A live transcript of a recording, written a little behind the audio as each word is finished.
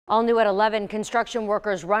All new at 11, construction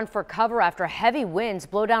workers run for cover after heavy winds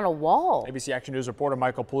blow down a wall. ABC Action News reporter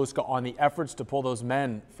Michael Paluska on the efforts to pull those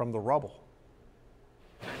men from the rubble.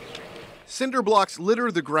 Cinder blocks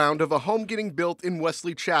litter the ground of a home getting built in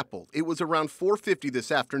Wesley Chapel. It was around 4:50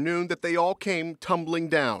 this afternoon that they all came tumbling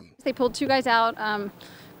down. They pulled two guys out,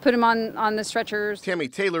 put them on the stretchers. Tammy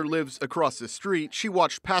Taylor lives across the street. She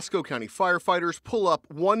watched Pasco County firefighters pull up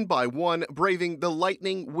one by one, braving the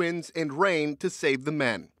lightning, winds, and rain to save the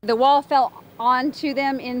men. The wall fell onto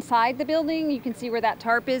them inside the building. You can see where that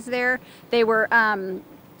tarp is there. They were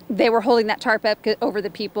holding that tarp up over the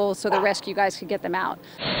people so the rescue guys could get them out.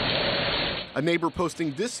 A neighbor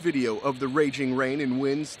posting this video of the raging rain and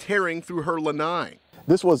winds tearing through her lanai.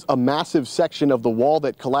 This was a massive section of the wall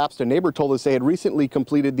that collapsed. A neighbor told us they had recently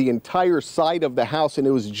completed the entire side of the house, and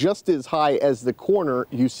it was just as high as the corner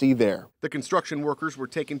you see there. The construction workers were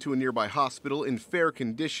taken to a nearby hospital in fair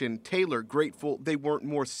condition. Taylor grateful they weren't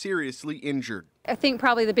more seriously injured. I think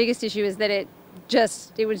probably the biggest issue is that it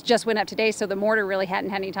just went up today, so the mortar really hadn't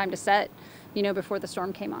had any time to set, before the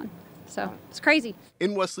storm came on. So it's crazy.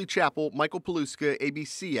 In Wesley Chapel, Michael Paluska,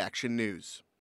 ABC Action News.